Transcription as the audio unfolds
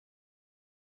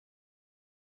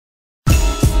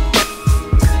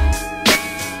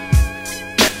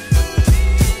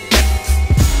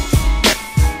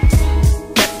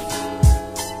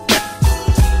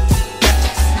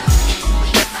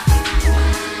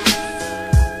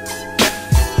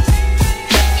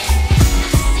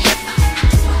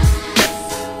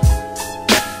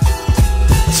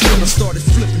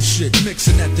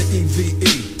mixing at the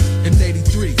EVE. In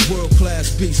 83,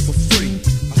 world-class beats for free.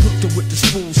 I hooked her with the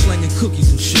spool, slanging cookies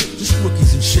and shit. Just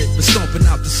rookies and shit, but stomping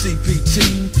out the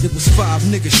CPT. It was 5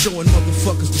 niggas showing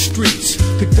motherfuckers the streets.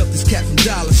 Picked up this cat from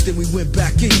Dallas, then we went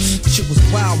back east. Shit was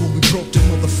wild when we broke them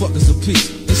motherfuckers a piece.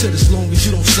 They said as long as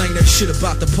you don't sing that shit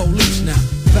about the police. Now,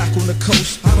 back on the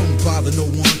coast, I don't bother no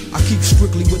one. I keep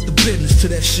strictly with the business till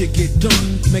that shit get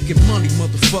done. Making money,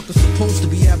 motherfuckers, supposed to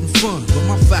be having fun. But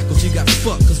my faculty got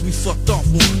fucked cause we fucked off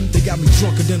one. They got me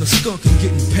drunker than a skunk and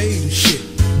getting paid and shit.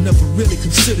 Never really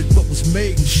considered what was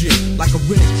made and shit. Like a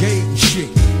renegade and shit.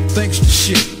 Thanks to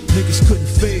shit, niggas couldn't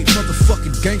fade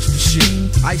motherfucking gangster shit.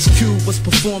 Ice Cube was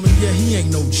performing, yeah, he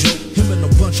ain't no joke. Him and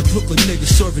a bunch of Brooklyn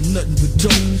niggas serving nothing but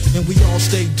dope. And we all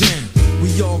stayed down,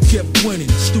 we all kept winning.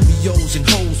 Studios and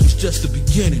hoes was just the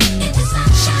beginning. In the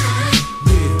sunshine,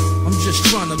 yeah, I'm just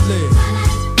trying to live.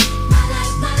 my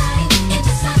life, in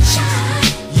the sunshine.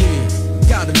 Yeah,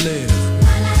 gotta live.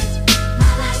 My life,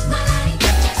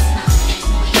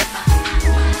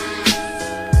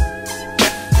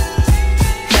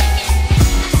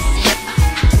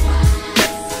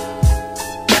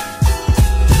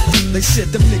 They said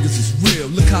them niggas is real,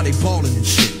 look how they ballin' and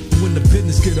shit. When the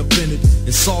business get up in it,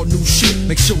 it's all new shit.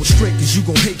 Make sure it's straight cause you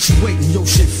gon' hate you waiting, your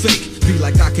shit fake. Be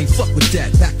like I can't fuck with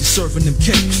that, back to serving them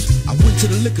cakes. I went to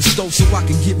the liquor store so I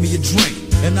can get me a drink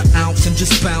and an ounce and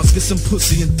just bounce, get some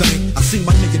pussy and think. I seen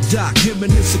my nigga Doc, him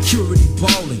and his security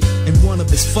ballin'. And one of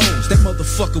his phones, that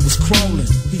motherfucker was crawling.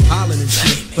 He hollering and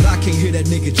shit, but I can't hear that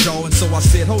nigga jawing. So I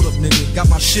said, hold up nigga, got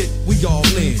my shit, we all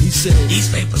in. He said, these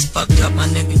papers fucked up, my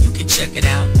nigga, you can check it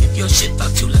out. If your shit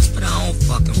fucked you, let's put our own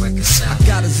fucking reconcile. I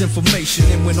got his information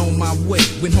and went on my way.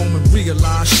 Went home and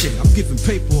realized shit, I'm giving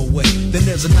paper away. Then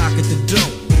there's a knock at the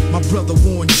door. My brother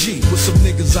Warren G with some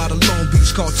niggas out of Long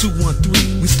Beach called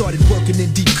 213. We started working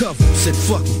in deep cover, said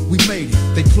fuck it, we made it.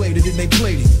 They played it and they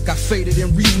played it, got faded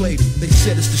and replayed it. They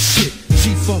said it's the shit,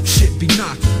 G-Funk shit be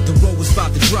knocking. The road was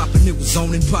about to drop and it was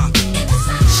on and poppin'. in the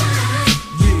sunshine.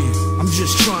 Yeah, I'm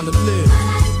just trying to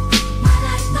live.